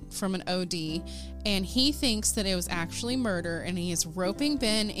died from an OD, and he thinks that it was actually murder, and he is roping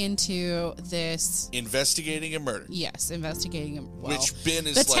Ben into this. Investigating a murder. Yes, investigating him. Well, Which Ben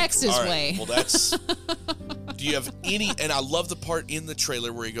is the like, Texas all right, way. Well, that's. Do you have any? And I love the part in the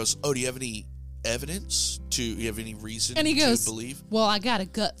trailer where he goes, "Oh, do you have any evidence? Do you have any reason And he goes, to believe?" well, I got a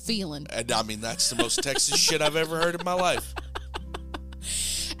gut feeling. And I mean, that's the most Texas shit I've ever heard in my life.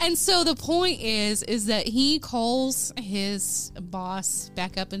 And so the point is that he calls his boss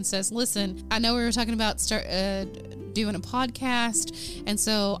back up and says, listen, I know we were talking about doing a podcast, and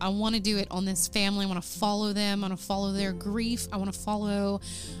so I want to do it on this family. I want to follow them. I want to follow their grief. I want to follow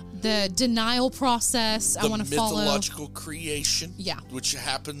the denial process. I want to follow mythological creation, Yeah. which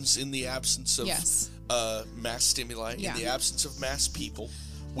happens in the absence of Yes. mass stimuli, Yeah. in the absence of mass people.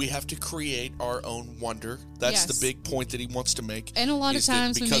 We have to create our own wonder. That's Yes. the big point that he wants to make. And a lot of is that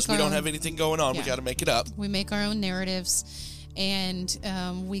times we because make we our don't own- have anything going on, we Yeah. got to make it up. We make our own narratives, and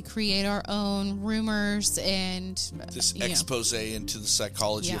we create our own rumors and This you know. expose into the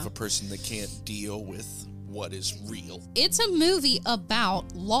psychology Yeah. of a person that can't deal with what is real. It's a movie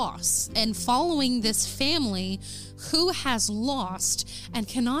about loss and following this family who has lost and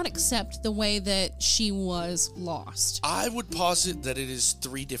cannot accept the way that she was lost. I would posit that it is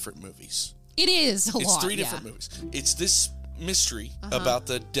 3 different movies. It is a It's lot. 3 different movies. It's this mystery about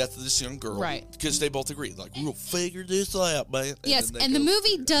the death of this young girl. Right. Because they both agree. Like, we'll figure this out, man. Yes, then they and the go-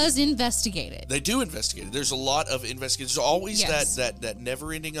 movie does investigate it. They do investigate it. There's a lot of investigation. There's always Yes. that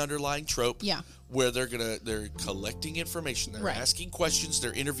never-ending underlying trope. Yeah. Where they're collecting information, they're Right. asking questions,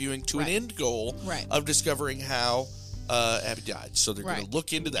 they're interviewing to Right. an end goal Right. of discovering how Abby died. So they're going Right. to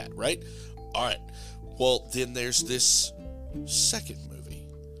look into that, right? All right. Well, then there's this second movie.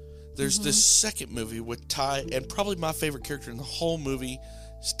 There's Mm-hmm. this second movie with Ty, and probably my favorite character in the whole movie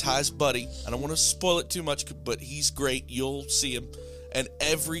is Ty's buddy. I don't want to spoil it too much, but he's great. You'll see him. And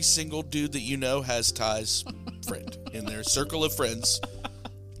every single dude that you know has Ty's friend in their circle of friends.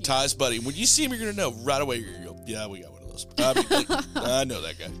 Ty's buddy. When you see him, you're going to know right away. You're going to go, yeah, we got one of those. I know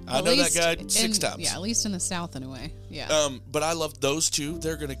that guy. I At know least that guy 6 in- times. Yeah, at least in the South anyway. Yeah. But I love those two.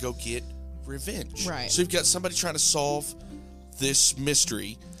 They're going to go get revenge. Right. So you've got somebody trying to solve this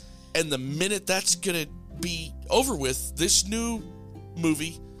mystery. And the minute that's going to be over with, this new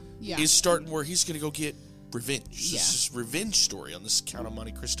movie Yeah. is starting where he's going to go get revenge. Yeah. This is revenge story on this Count of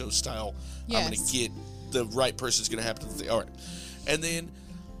Monte Cristo style. I'm going Yes. to get the right person's going to happen to the thing. All right. And then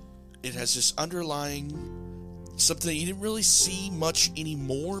it has this underlying something that you didn't really see much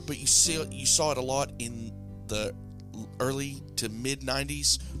anymore, but you saw it a lot in the early to mid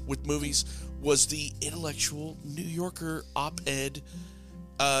 90s with movies, was the intellectual New Yorker op-ed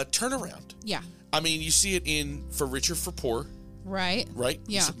turnaround. Yeah. I mean, you see it in For Richer for Poor, Right. right?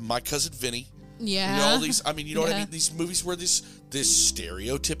 Yeah. My Cousin Vinny. Yeah. You know, all these, I mean, you know what I Yeah. mean? These movies where this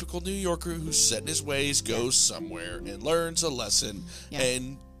stereotypical New Yorker who's set in his ways goes somewhere and learns a lesson Yeah.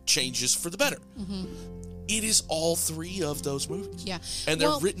 and changes for the better. It is all 3 of those movies. Yeah. And they're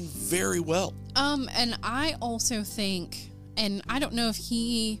Well, written very well. And I also think, and I don't know if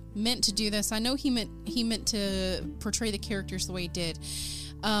he meant to do this. I know he meant to portray the characters the way he did.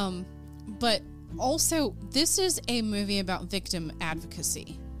 But also, this is a movie about victim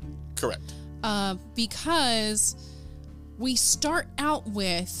advocacy. Correct. Because we start out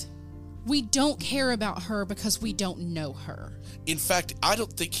with, we don't care about her because we don't know her. In fact, I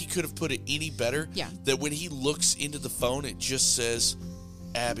don't think he could have put it any better. Yeah. That when he looks into the phone, it just says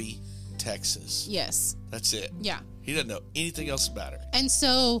Abby Texas. Yes. That's it. Yeah. He doesn't know anything else about her. And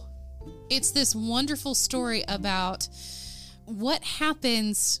so it's this wonderful story about what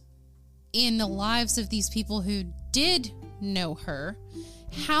happens in the lives of these people who did know her,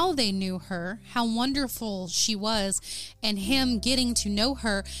 how they knew her, how wonderful she was, and him getting to know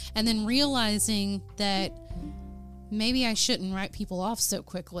her and then realizing that maybe I shouldn't write people off so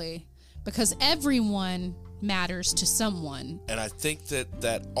quickly because everyone matters to someone. And I think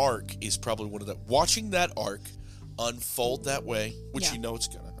that arc is probably one of the... Watching that arc unfold that way, which you know it's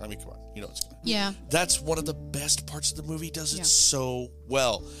gonna. I mean, come on. You know it's gonna. Yeah. That's one of the best parts of the movie. He does it so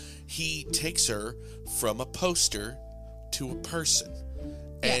well. He takes her from a poster to a person.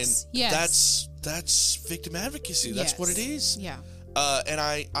 Yes. And that's victim advocacy. That's what it is. Yeah. And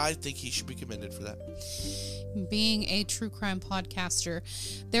I think he should be commended for that. Being a true crime podcaster,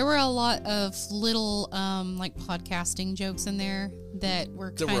 there were a lot of little like podcasting jokes in there that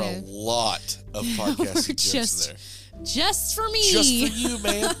were There were a lot of podcasting jokes in there. Just for me. Just for you,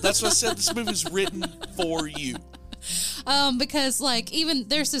 man. That's what I said. This movie's written for you. Because like even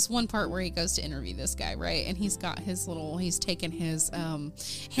there's this one part where he goes to interview this guy, right? And he's got he's taken his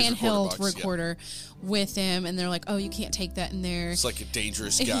handheld recorder with him, and they're like, "Oh, you can't take that in there." It's like a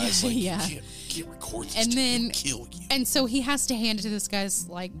dangerous guy. It's like, you can't record this, and then kill you. And so he has to hand it to this guy's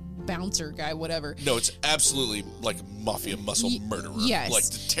like bouncer guy, whatever. No, it's absolutely like a mafia muscle murderer. Yes. Like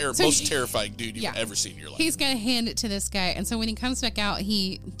the most terrifying dude you've ever seen in your life. He's going to hand it to this guy. And so when he comes back out,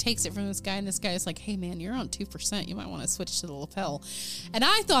 he takes it from this guy. And this guy is like, "Hey, man, you're on 2%. You might want to switch to the lapel." And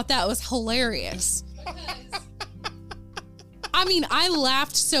I thought that was hilarious. I mean, I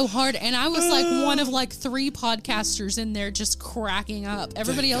laughed so hard. And I was like one of like 3 podcasters in there just cracking up.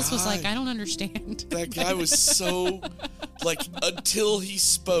 Everybody else was like, "I don't understand." That guy was so... Like, until he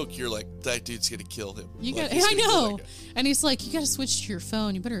spoke, you're like, that dude's going to kill him. I know. And he's like, "You got to switch to your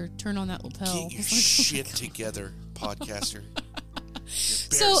phone. You better turn on that lapel." Get your shit together, podcaster.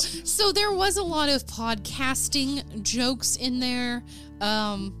 So there was a lot of podcasting jokes in there,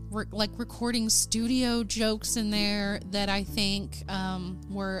 like recording studio jokes in there that I think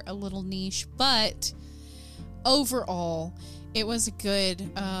were a little niche. But overall, it was a good...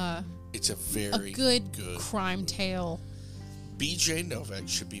 it's a very good crime tale. BJ Novak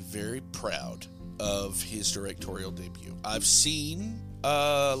should be very proud of his directorial debut. I've seen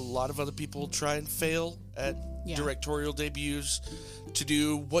a lot of other people try and fail at directorial debuts to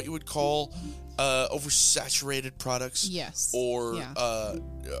do what you would call oversaturated products. Yes. Or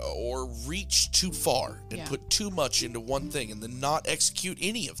reach too far and put too much into one thing and then not execute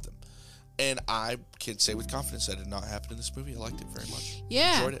any of them. And I can say with confidence that did not happen in this movie. I liked it very much.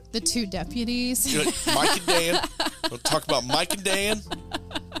 Yeah. Enjoyed it. The 2 deputies. You know, Mike and Dan. We'll talk about Mike and Dan.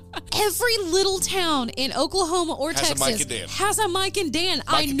 Every little town in Oklahoma or Has Texas a Mike and Dan. has a Mike and Dan.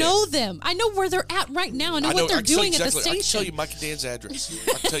 I know them. I know where they're at right now. I know what they're doing at the station. I can tell you Mike and Dan's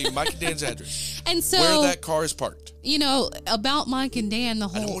address. And so, where that car is parked. You know, about Mike and Dan, the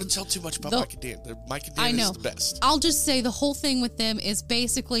whole... I don't want to tell too much about Mike and Dan. Mike and Dan is the best. I'll just say the whole thing with them is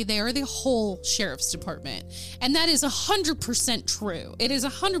basically they are the whole sheriff's department. And that is 100% true. It is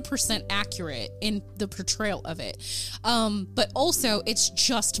 100% accurate in the portrayal of it. But also, it's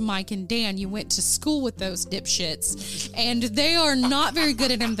just Mike and Dan. You went to school with those dipshits. And they are not very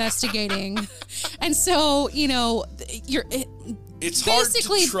good at investigating. And so, you know, it's hard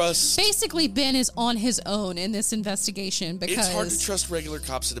to trust. Basically, Ben is on his own in this investigation because it's hard to trust regular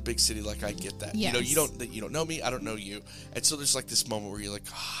cops in a big city. Like, I get that. Yes. You know, you don't know me. I don't know you. And so there's like this moment where you're like,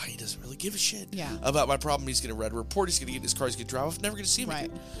 he doesn't really give a shit about my problem. He's going to write a report. He's going to get in his car. He's going to drive off. Never going to see him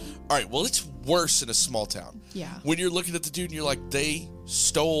again. All right. Well, it's worse in a small town. Yeah. When you're looking at the dude and you're like, they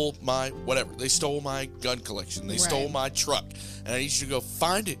stole my whatever. They stole my gun collection. They stole my truck. And I need you to go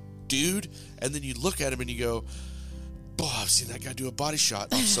find it, dude. And then you look at him and you go, I've seen that guy do a body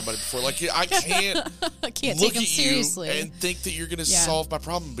shot off somebody before. Like, I can't look at seriously you and think that you're going to solve my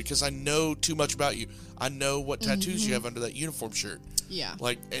problem because I know too much about you. I know what tattoos you have under that uniform shirt. Yeah.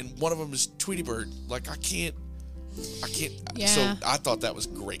 Like, and one of them is Tweety Bird. Like, I can't. Yeah. So I thought that was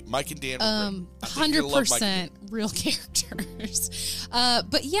great. Mike and Dan were great. 100% real characters.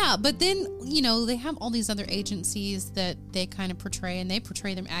 But then, you know, they have all these other agencies that they kind of portray, and they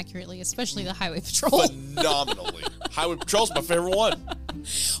portray them accurately, especially the Highway Patrol. Phenomenally. Highway Patrol's my favorite one.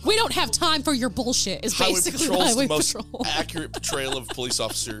 We don't have time for your bullshit, is basically Highway Patrol's Highway the most Patrol. accurate portrayal of a police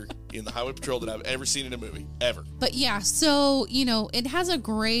officer in the Highway Patrol that I've ever seen in a movie, ever. But yeah, so, it has a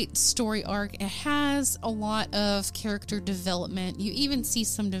great story arc. It has a lot of character development. You even see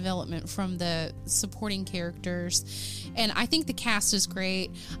some development from the supporting characters. And I think the cast is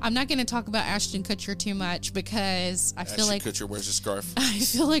great. I'm not going to talk about Ashton Kutcher too much because I feel like Ashton Kutcher wears a scarf. I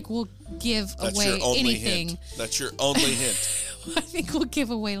feel like we'll give away anything. Hint. That's your only hint. I think we'll give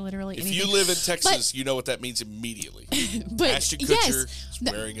away literally anything. If you live in Texas, you know what that means immediately. But Ashton Kutcher is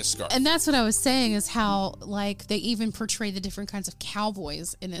wearing a scarf. And that's what I was saying is how, they even portray the different kinds of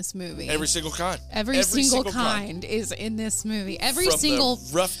cowboys in this movie. Every single kind. Every single kind is in this movie. From single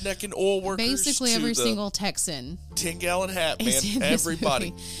the roughneck and oil workers. Basically every single Texan. 10-gallon hat, man.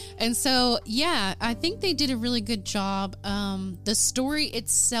 Everybody. And so, yeah, I think they did a really good job. The story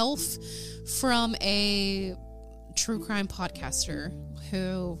itself, from a true crime podcaster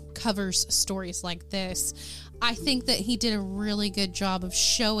who covers stories like this, I think that he did a really good job of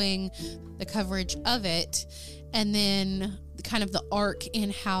showing the coverage of it, and then kind of the arc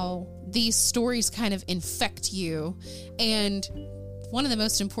in how these stories kind of infect you. And one of the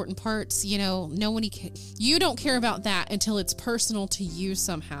most important parts, you don't care about that until it's personal to you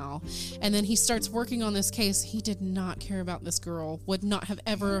somehow. And then he starts working on this case. He did not care about this girl, would not have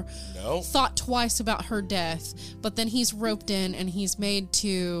ever thought twice about her death. But then he's roped in and he's made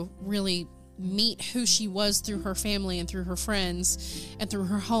to really meet who she was through her family and through her friends and through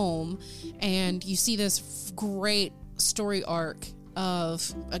her home. And you see this great story arc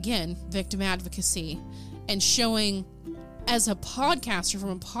of, again, victim advocacy and showing, as a podcaster, from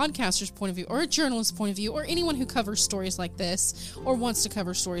a podcaster's point of view, or a journalist's point of view, or anyone who covers stories like this or wants to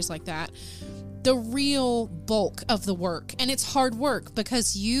cover stories like that, the real bulk of the work. And it's hard work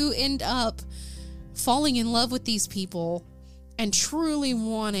because you end up falling in love with these people and truly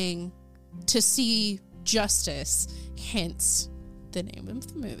wanting to see justice, hence the name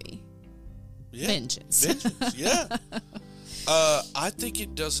of the movie. Yeah. Vengeance. Yeah. I think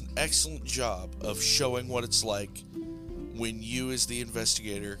it does an excellent job of showing what it's like when you, as the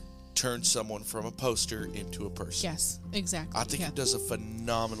investigator, turn someone from a poster into a person. Yes, exactly. I think it does a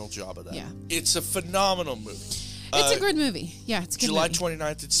phenomenal job of that. Yeah. It's a phenomenal movie. It's a good movie. Yeah, it's a good July movie.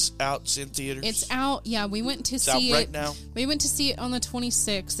 29th, it's out. It's in theaters. It's out. Yeah, we went to see it. It's out right now. We went to see it on the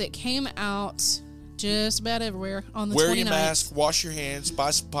 26th. It came out just about everywhere on the 29th. Wear your mask, wash your hands,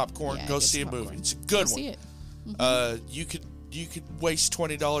 buy some popcorn, go see a movie. It's a good one. See it. Mm-hmm. You could waste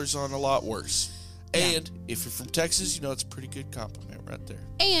 $20 on a lot worse. Yeah. And if you're from Texas, it's a pretty good compliment right there.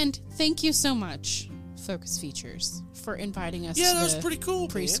 And thank you so much, Focus Features, for inviting us to that was pretty cool,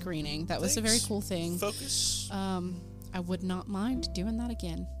 pre-screening. That was a very cool thing. Focus. I would not mind doing that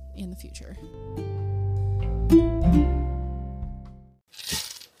again in the future.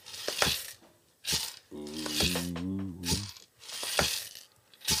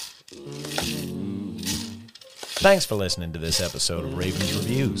 Thanks for listening to this episode of Ravens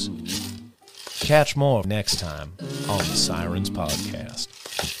Reviews. Catch more next time on the Sirens Podcast.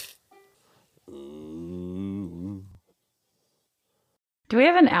 Do we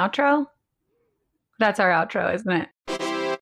have an outro? That's our outro, isn't it?